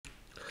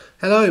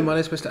Hello, my name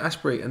is Mr.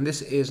 Asprey and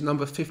this is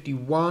number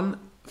 51,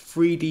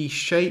 3D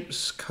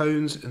shapes,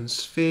 cones and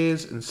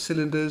spheres and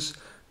cylinders,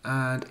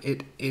 and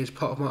it is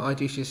part of my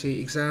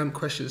IGCSE exam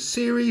questions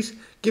series.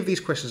 Give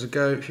these questions a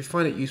go. If you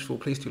find it useful,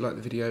 please do like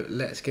the video.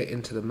 Let's get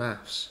into the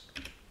maths.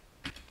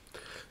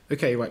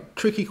 Okay, right,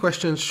 tricky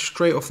questions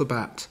straight off the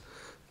bat.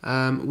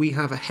 We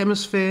have a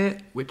hemisphere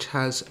which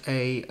has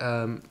a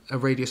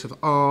radius of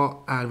r,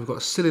 and we've got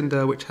a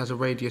cylinder which has a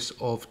radius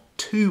of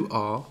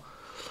 2r.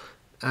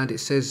 And it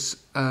says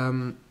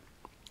that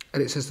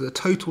the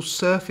total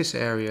surface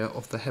area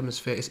of the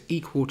hemisphere is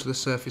equal to the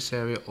surface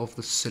area of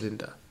the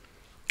cylinder.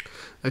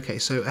 Okay,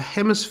 so a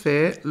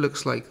hemisphere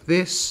looks like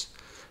this.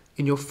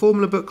 In your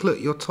formula booklet,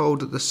 you're told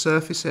that the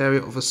surface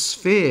area of a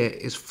sphere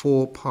is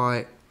 4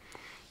 pi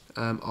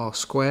r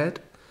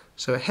squared.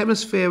 So a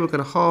hemisphere, we're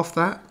going to half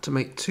that to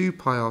make 2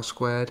 pi r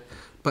squared.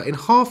 But in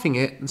halving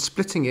it and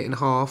splitting it in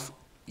half,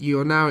 you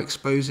are now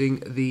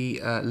exposing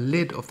the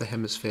lid of the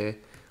hemisphere,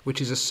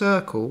 which is a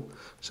circle,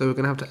 so we're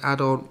going to have to add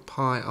on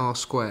pi r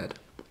squared.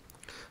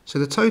 So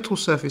the total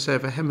surface area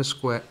of a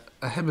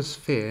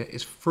hemisphere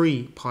is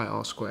 3 pi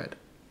r squared.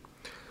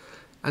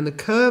 And the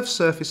curved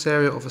surface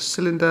area of a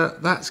cylinder,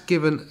 that's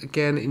given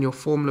again in your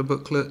formula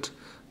booklet.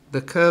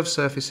 The curved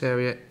surface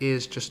area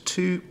is just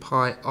 2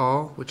 pi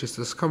r, which is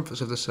the circumference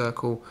of the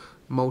circle,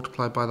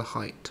 multiplied by the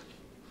height.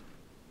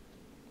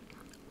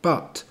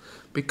 But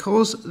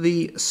because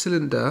the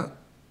cylinder,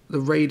 the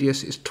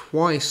radius is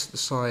twice the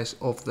size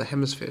of the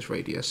hemisphere's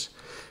radius,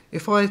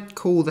 if I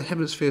call the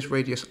hemisphere's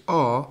radius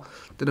r,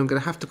 then I'm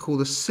going to have to call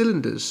the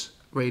cylinder's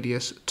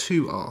radius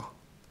 2r.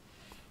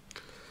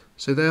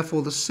 So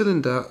therefore the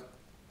cylinder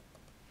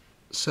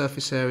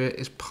surface area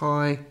is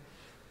 4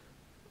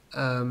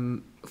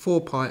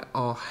 pi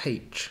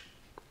rh.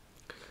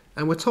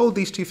 And we're told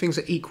these two things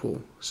are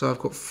equal. So I've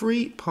got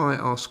 3 pi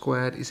r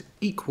squared is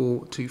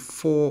equal to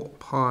 4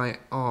 pi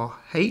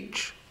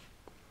rh.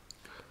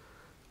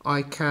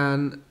 I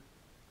can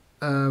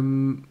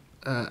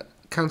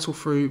cancel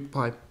through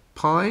by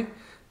pi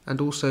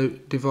and also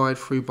divide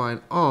through by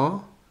an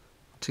r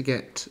to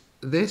get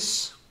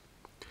this.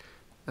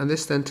 And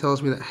this then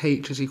tells me that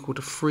h is equal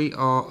to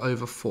 3r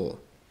over 4.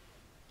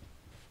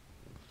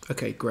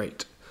 Okay,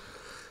 great.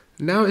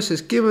 Now it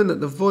says, given that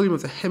the volume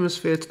of the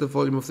hemisphere to the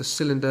volume of the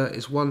cylinder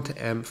is 1 to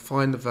m,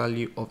 find the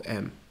value of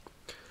m.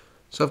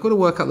 So I've got to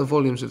work out the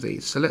volumes of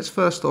these. So let's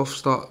first off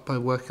start by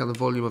working out the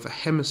volume of a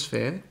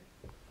hemisphere.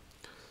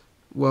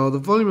 Well, the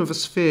volume of a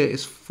sphere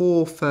is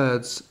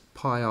 4/3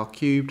 pi r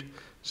cubed,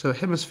 so a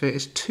hemisphere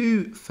is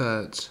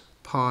 2/3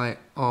 pi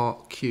r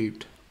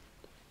cubed.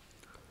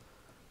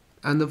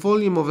 And the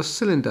volume of a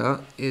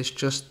cylinder is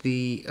just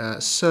the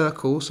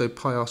circle, so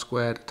pi r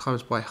squared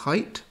times by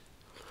height.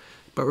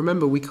 But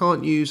remember, we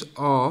can't use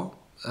r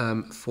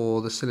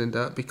for the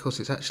cylinder because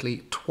it's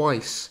actually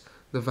twice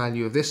the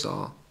value of this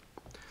r.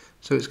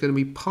 So it's going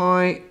to be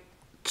pi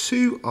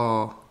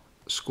 2r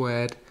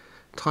squared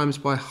times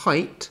by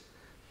height,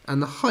 and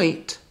the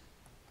height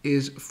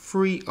is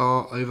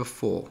 3r over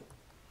 4,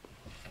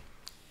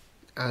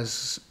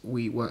 as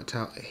we worked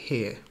out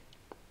here.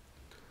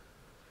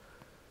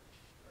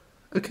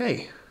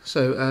 Okay,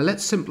 so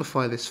let's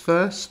simplify this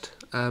first.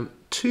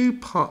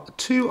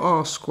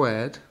 2r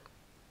squared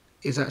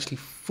is actually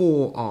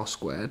 4r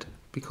squared,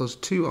 because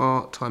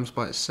 2r times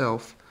by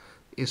itself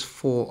is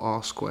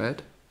 4r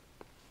squared.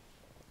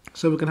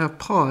 So we're going to have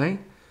pi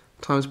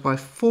times by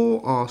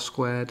 4r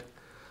squared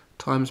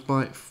times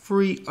by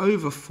 3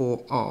 over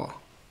 4r.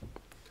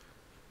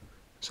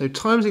 So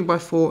timesing by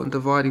 4 and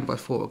dividing by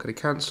 4 are going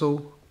to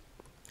cancel.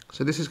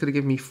 So this is going to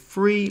give me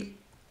 3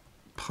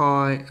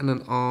 pi and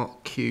an r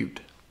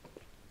cubed.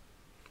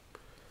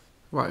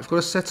 Right, we've got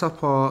to set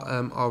up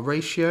our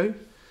ratio.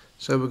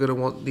 So we're going to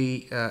want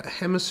the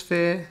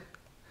hemisphere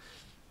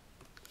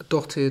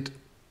dotted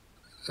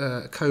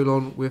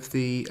colon with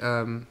the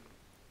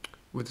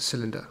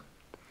cylinder.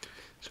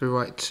 So we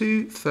write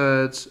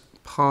 2/3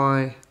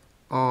 pi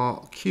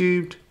r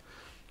cubed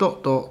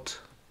dot dot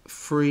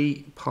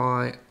 3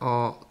 pi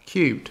r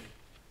cubed.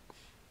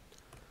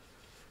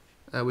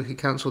 We can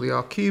cancel the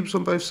r cubes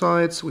on both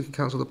sides. We can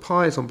cancel the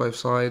pi's on both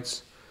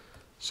sides.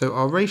 So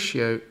our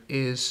ratio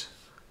is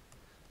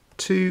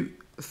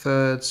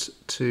 2/3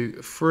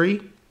 to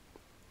 3.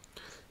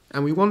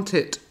 And we want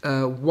it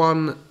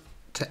 1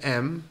 to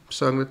m.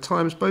 So I'm going to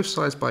times both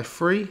sides by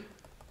 3.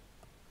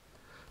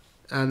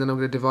 And then I'm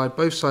going to divide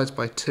both sides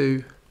by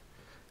 2.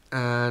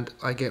 And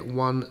I get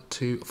 1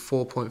 to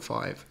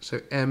 4.5.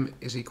 So m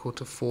is equal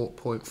to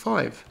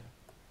 4.5.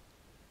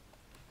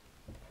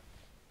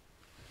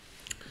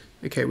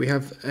 Okay, we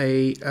have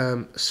a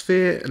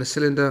sphere and a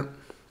cylinder.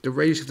 The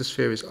radius of the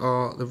sphere is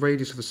r, the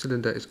radius of the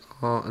cylinder is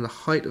r, and the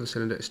height of the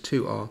cylinder is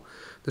 2r.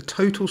 The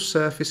total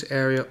surface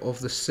area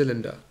of the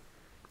cylinder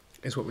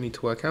is what we need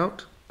to work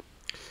out.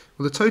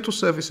 Well, the total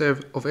surface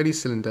area of any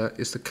cylinder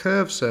is the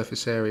curved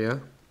surface area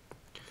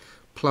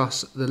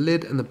plus the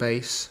lid and the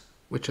base,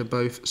 which are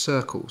both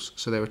circles.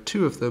 So there are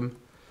 2 of them,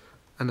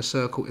 and the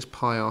circle is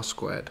pi r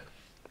squared.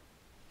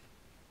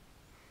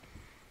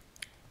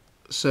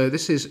 So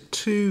this is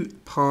 2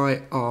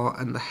 pi r,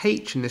 and the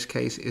h in this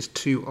case is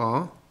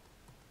 2r.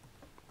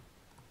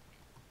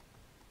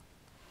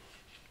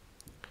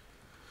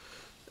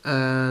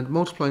 And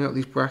multiplying up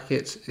these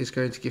brackets is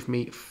going to give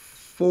me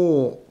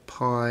 4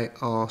 pi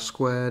r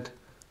squared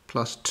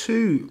plus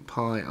 2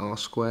 pi r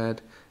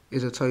squared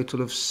is a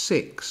total of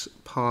 6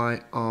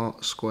 pi r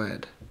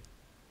squared.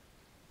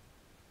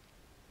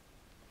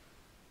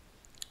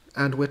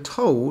 And we're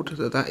told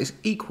that that is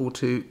equal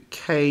to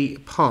k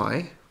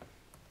pi.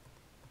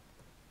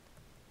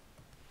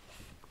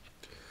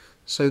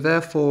 So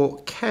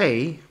therefore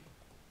k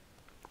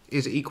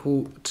is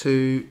equal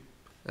to,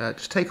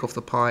 just take off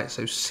the pi,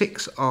 so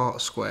 6r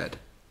squared.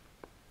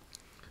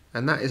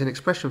 And that is an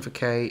expression for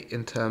k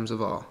in terms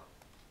of r.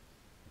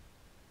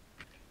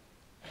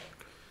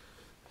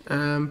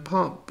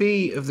 Part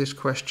B of this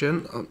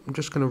question, I'm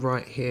just going to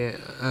write here,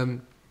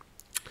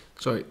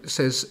 it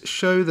says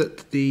show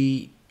that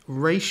the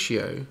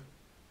ratio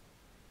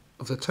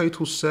of the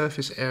total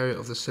surface area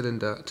of the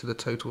cylinder to the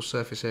total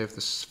surface area of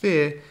the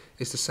sphere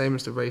is the same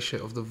as the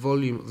ratio of the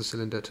volume of the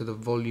cylinder to the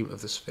volume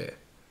of the sphere.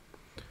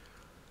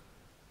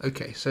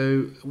 Okay,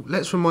 so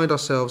let's remind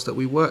ourselves that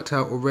we worked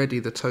out already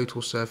the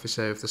total surface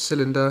area of the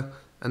cylinder,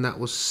 and that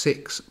was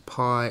 6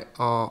 pi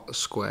r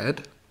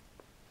squared.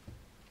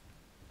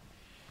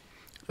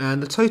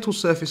 And the total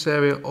surface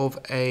area of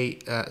a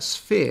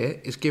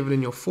sphere is given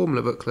in your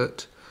formula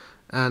booklet,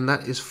 and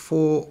that is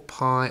 4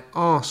 pi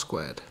r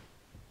squared.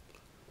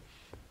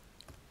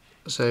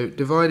 So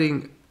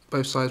dividing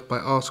both sides by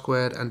r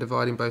squared and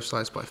dividing both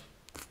sides by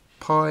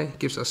pi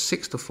gives us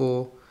 6 to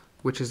 4,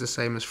 which is the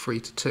same as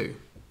 3 to 2.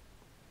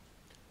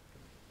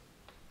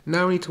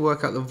 Now we need to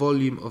work out the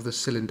volume of the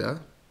cylinder,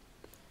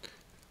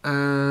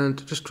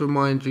 and just to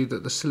remind you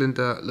that the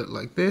cylinder looked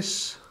like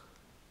this.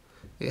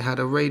 It had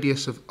a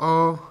radius of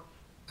r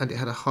and it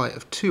had a height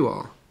of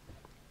 2r.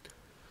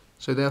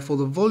 So therefore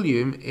the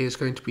volume is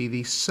going to be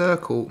the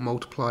circle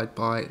multiplied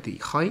by the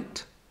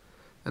height,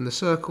 and the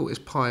circle is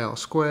pi r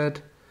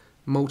squared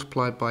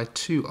multiplied by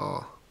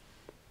 2r,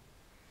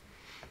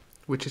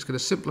 which is going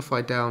to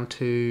simplify down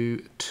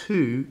to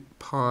 2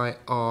 pi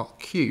r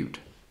cubed.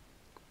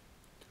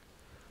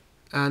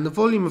 And the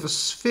volume of a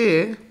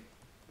sphere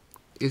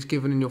is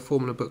given in your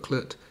formula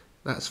booklet.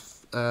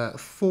 That's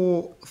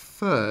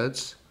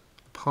 4/3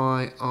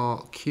 pi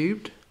r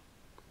cubed.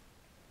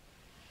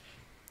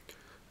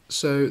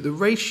 So the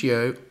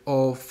ratio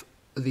of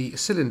the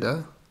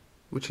cylinder,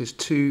 which is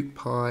 2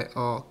 pi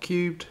r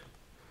cubed,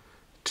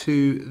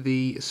 to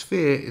the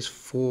sphere is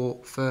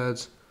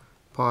 4/3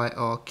 pi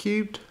r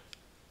cubed.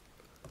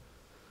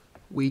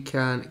 We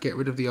can get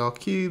rid of the r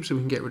cubes and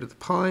we can get rid of the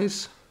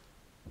pi's.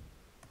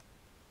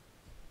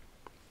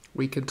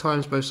 We can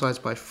times both sides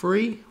by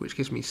 3, which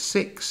gives me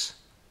 6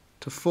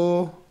 to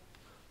 4,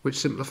 which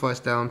simplifies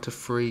down to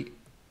 3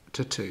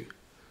 to 2.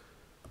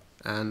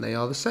 And they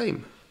are the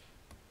same.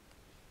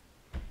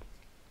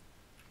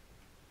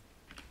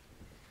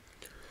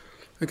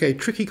 Okay,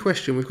 tricky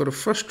question. We've got a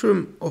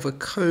frustum of a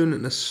cone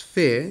and a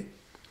sphere.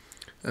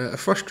 A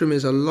frustum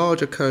is a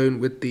larger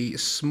cone with the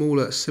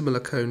smaller similar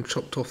cone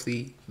chopped off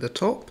the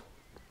top.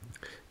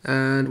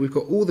 And we've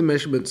got all the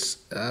measurements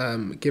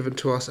given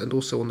to us and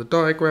also on the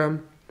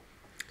diagram.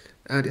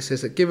 And it says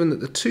that given that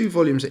the two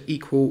volumes are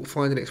equal,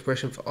 find an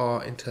expression for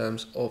r in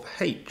terms of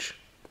h.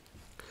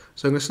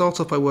 So I'm going to start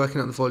off by working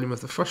out the volume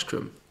of the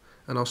frustum.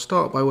 And I'll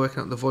start by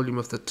working out the volume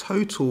of the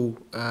total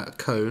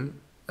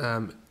cone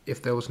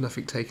if there was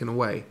nothing taken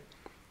away.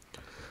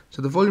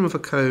 So the volume of a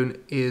cone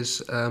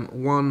is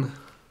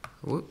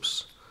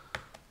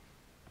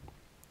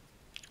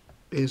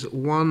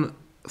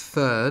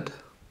 1/3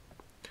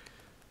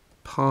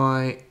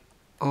 pi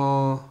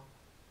r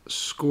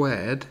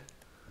squared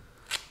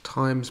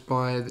times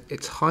by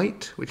its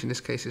height, which in this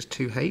case is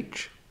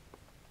 2h.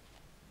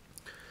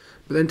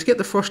 But then to get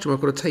the frustum, I've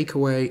got to take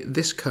away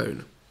this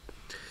cone.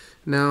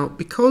 Now,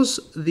 because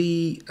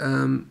the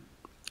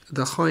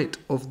height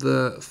of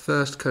the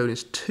first cone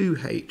is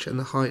 2h and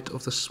the height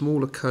of the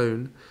smaller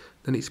cone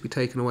that needs to be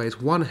taken away is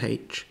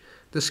 1h,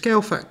 the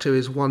scale factor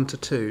is 1 to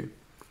 2.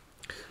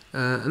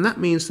 And that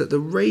means that the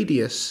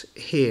radius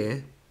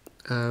here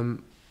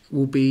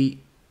will be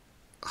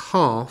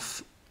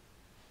half.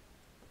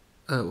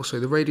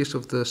 The radius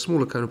of the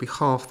smaller cone will be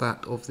half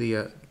that of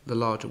the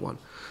larger one.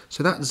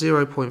 So that's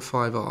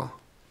 0.5 r.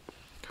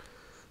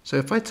 So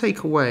if I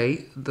take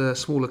away the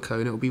smaller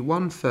cone, it will be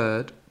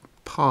 1/3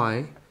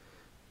 pi.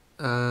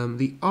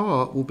 The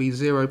r will be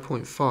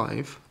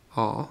 0.5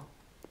 r,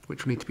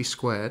 which will need to be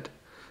squared,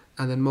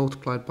 and then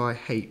multiplied by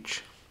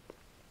h.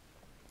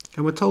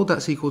 And we're told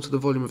that's equal to the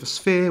volume of a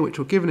sphere, which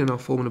we're given in our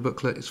formula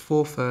booklet is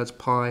 4/3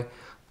 pi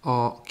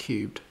r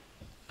cubed.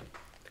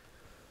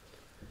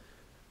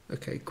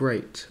 Okay,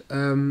 great.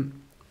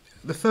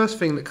 The first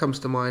thing that comes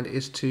to mind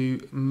is to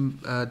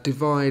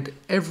divide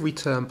every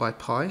term by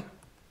pi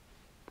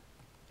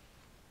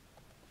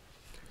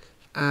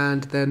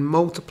and then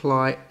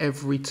multiply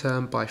every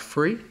term by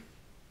 3,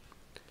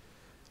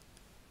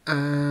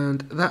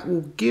 and that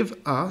will give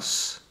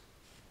us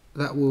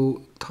that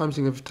will,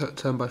 timesing of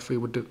term by 3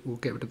 will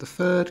get rid of the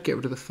third, get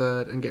rid of the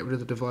third, and get rid of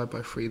the divide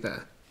by 3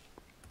 there.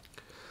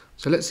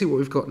 So let's see what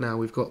we've got now.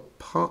 We've got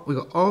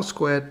r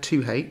squared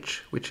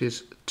 2h, which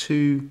is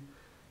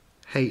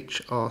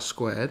 2hr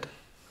squared.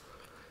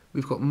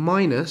 We've got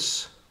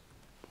minus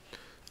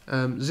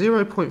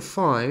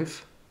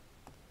 0.5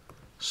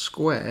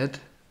 squared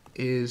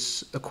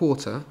is a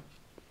quarter,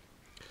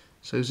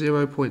 so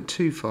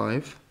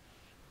 0.25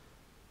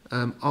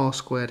 r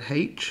squared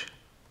h,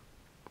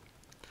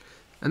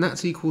 and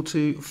that's equal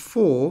to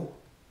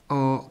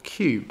 4r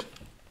cubed.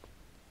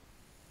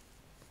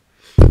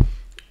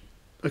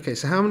 Okay,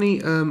 so how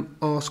many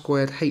r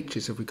squared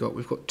h's have we got?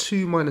 We've got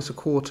 2 minus a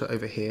quarter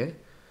over here.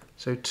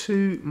 So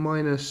 2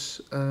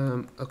 minus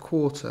a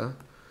quarter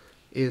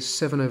is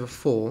 7 over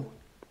 4.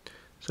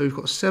 So we've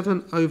got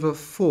 7 over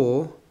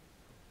 4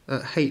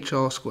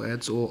 hr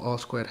squareds, or r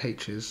squared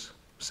h's,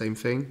 same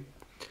thing.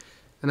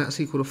 And that's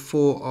equal to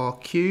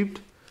 4r cubed.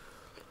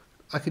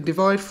 I can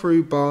divide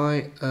through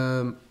by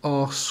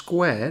r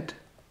squared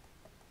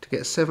to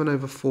get 7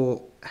 over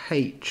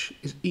 4h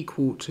is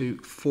equal to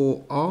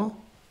 4r.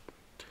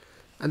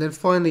 And then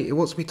finally it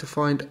wants me to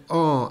find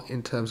r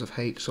in terms of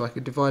h, so I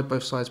can divide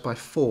both sides by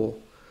 4.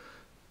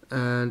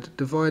 And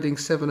dividing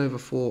 7 over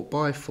 4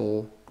 by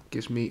 4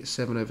 gives me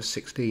 7 over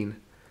 16.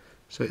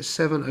 So it's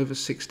 7 over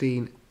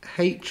 16,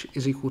 h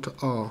is equal to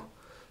r,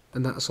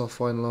 and that's our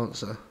final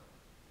answer.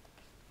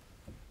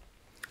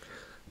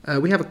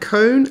 We have a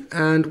cone,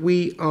 and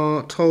we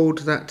are told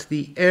that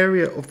the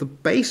area of the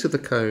base of the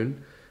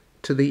cone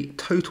to the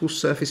total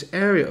surface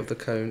area of the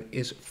cone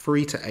is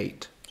 3 to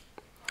 8.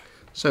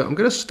 So I'm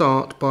going to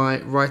start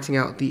by writing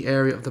out the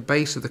area of the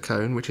base of the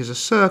cone, which is a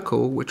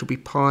circle, which will be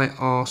pi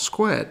r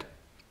squared.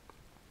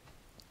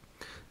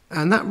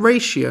 And that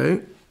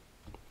ratio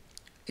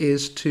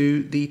is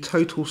to the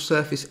total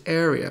surface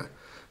area.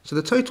 So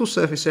the total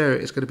surface area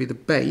is going to be the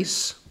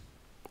base,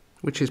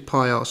 which is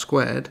pi r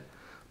squared,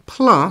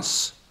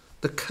 plus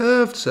the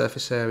curved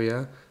surface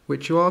area,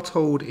 which you are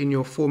told in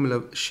your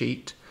formula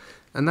sheet,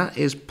 and that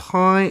is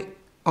pi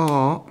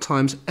r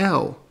times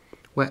L,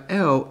 where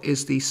L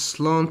is the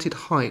slanted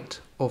height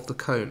of the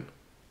cone.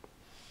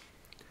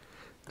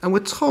 And we're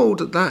told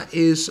that that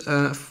is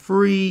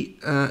 3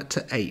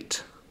 to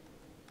 8.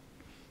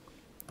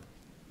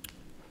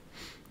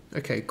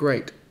 Okay,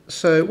 great.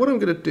 So what I'm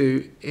going to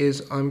do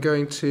is I'm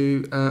going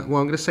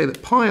to say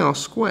that pi r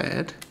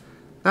squared,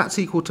 that's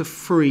equal to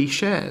 3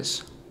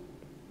 shares.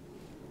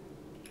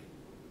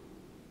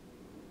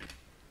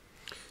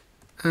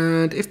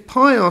 And if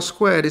pi r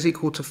squared is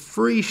equal to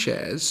 3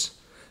 shares,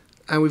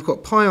 and we've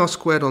got pi r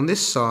squared on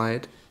this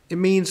side, it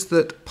means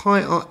that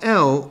pi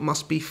rl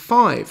must be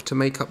 5 to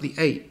make up the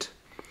 8.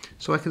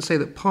 So I can say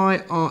that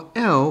pi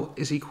rl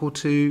is equal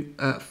to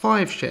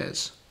 5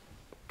 shares.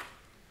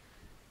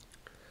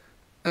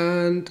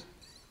 And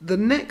the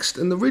next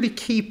and the really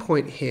key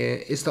point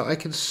here is that I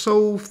can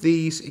solve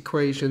these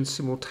equations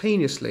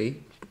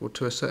simultaneously, or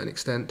to a certain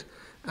extent,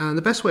 and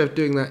the best way of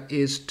doing that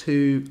is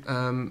to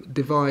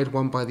divide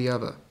one by the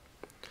other.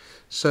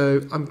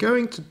 So I'm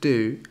going to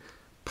do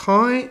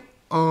pi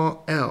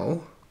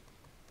rl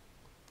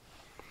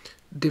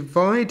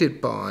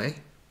divided by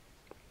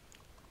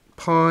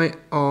pi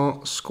r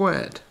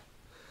squared.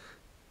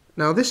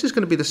 Now this is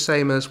going to be the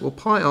same as, well,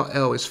 pi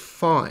rl is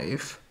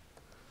 5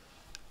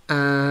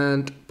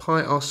 and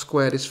pi r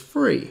squared is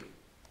 3.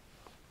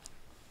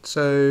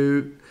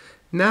 So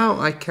now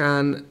I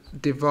can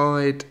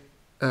divide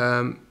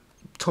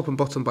top and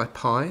bottom by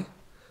pi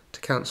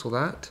to cancel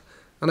that,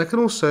 and I can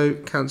also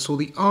cancel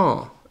the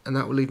r, and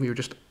that will leave me with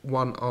just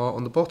 1r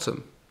on the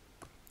bottom.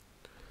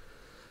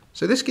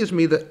 So this gives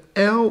me that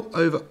L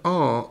over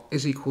R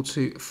is equal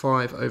to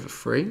 5 over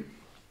 3.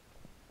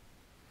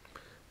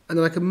 And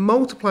then I can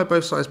multiply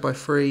both sides by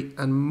 3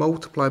 and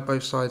multiply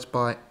both sides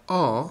by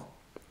R,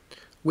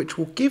 which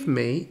will give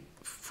me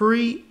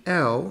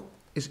 3L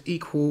is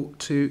equal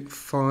to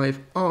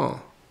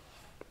 5R.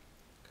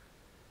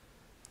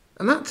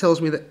 And that tells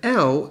me that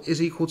L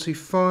is equal to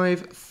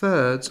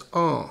 5/3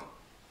 R.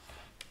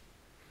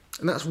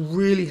 And that's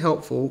really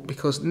helpful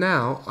because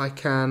now I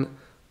can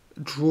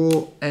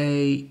draw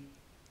a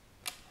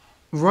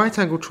right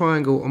angle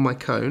triangle on my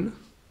cone,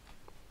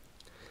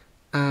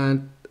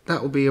 and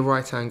that will be a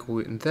right angle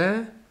in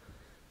there.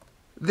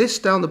 This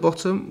down the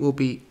bottom will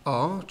be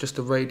R, just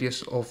the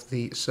radius of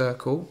the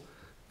circle,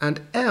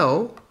 and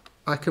L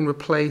I can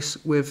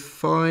replace with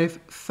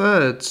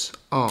 5/3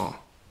 R.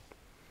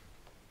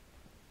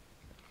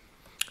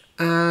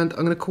 And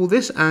I'm going to call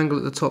this angle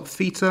at the top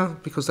theta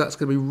because that's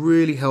going to be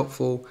really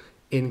helpful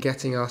in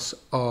getting us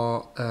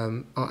our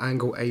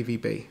angle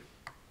AVB.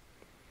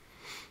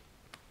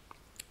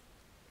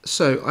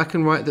 So I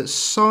can write that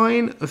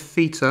sine of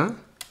theta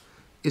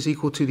is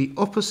equal to the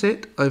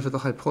opposite over the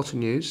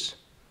hypotenuse.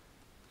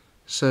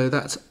 So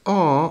that's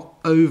R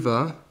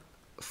over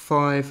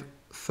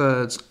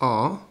 5/3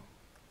 R.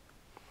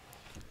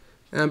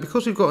 And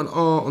because we've got an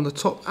R on the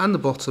top and the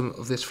bottom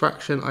of this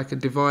fraction, I can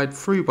divide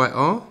through by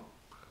R,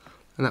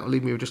 and that will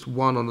leave me with just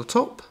 1 on the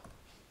top.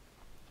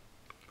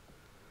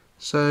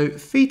 So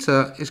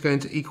theta is going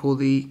to equal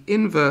the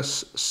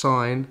inverse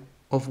sine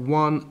of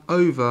 1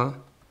 over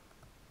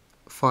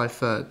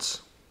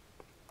 5/3.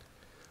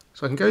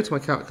 So I can go to my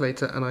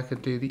calculator and I can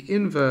do the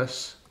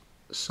inverse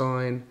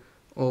sine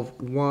of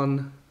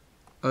 1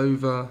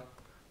 over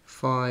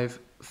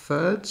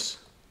 5/3.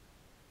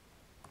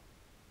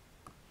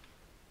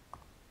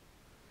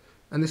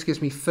 And this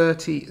gives me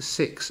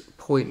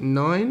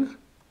 36.9.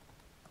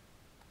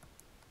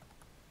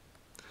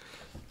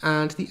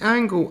 And the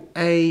angle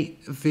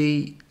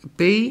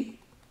AVB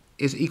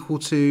is equal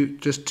to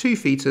just 2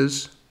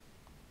 thetas,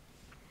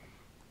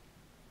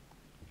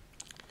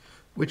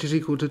 which is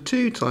equal to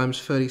 2 times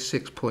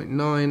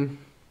 36.9.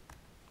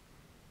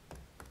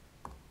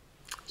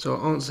 So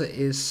our answer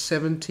is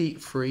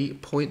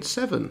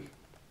 73.7.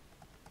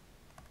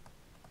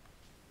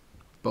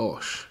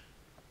 Bosh.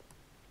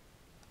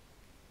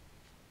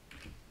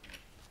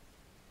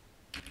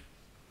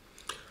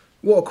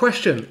 What a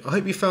question. I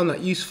hope you found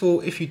that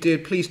useful. If you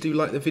did, please do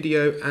like the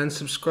video and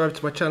subscribe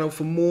to my channel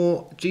for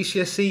more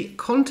GCSE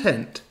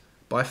content.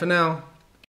 Bye for now.